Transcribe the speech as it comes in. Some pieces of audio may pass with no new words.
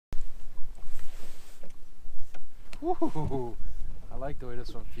Woo! I like the way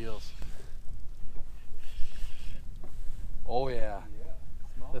this one feels. Oh yeah.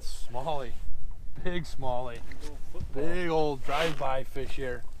 That's smallie. Big smallie. Big old drive-by fish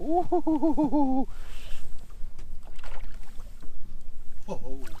here. Woo!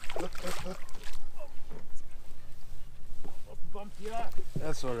 Bumped you up.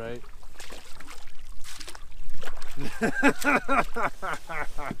 That's all right.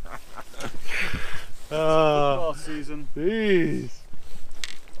 Football season. Jeez.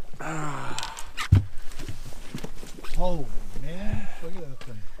 Oh man, look at that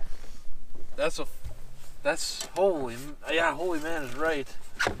thing. That's holy. Yeah, holy man is right.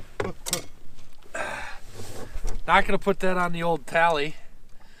 Not gonna put that on the old tally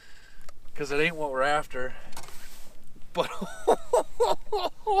because it ain't what we're after. But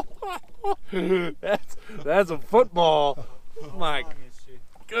that's a football. My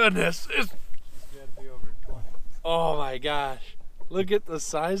goodness. She's got to be over 20. Oh my gosh. Look at the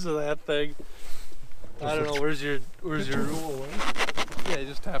size of that thing. I don't know, where's your Roll away. yeah,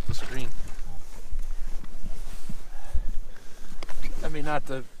 just tap the screen. I mean, not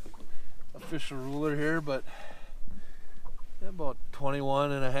the official ruler here, but about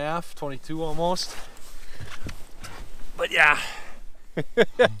 21 and a half, 22 almost. But yeah. Look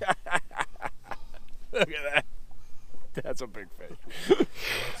at that. That's a big fish.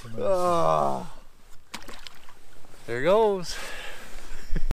 That's a nice Oh. There goes.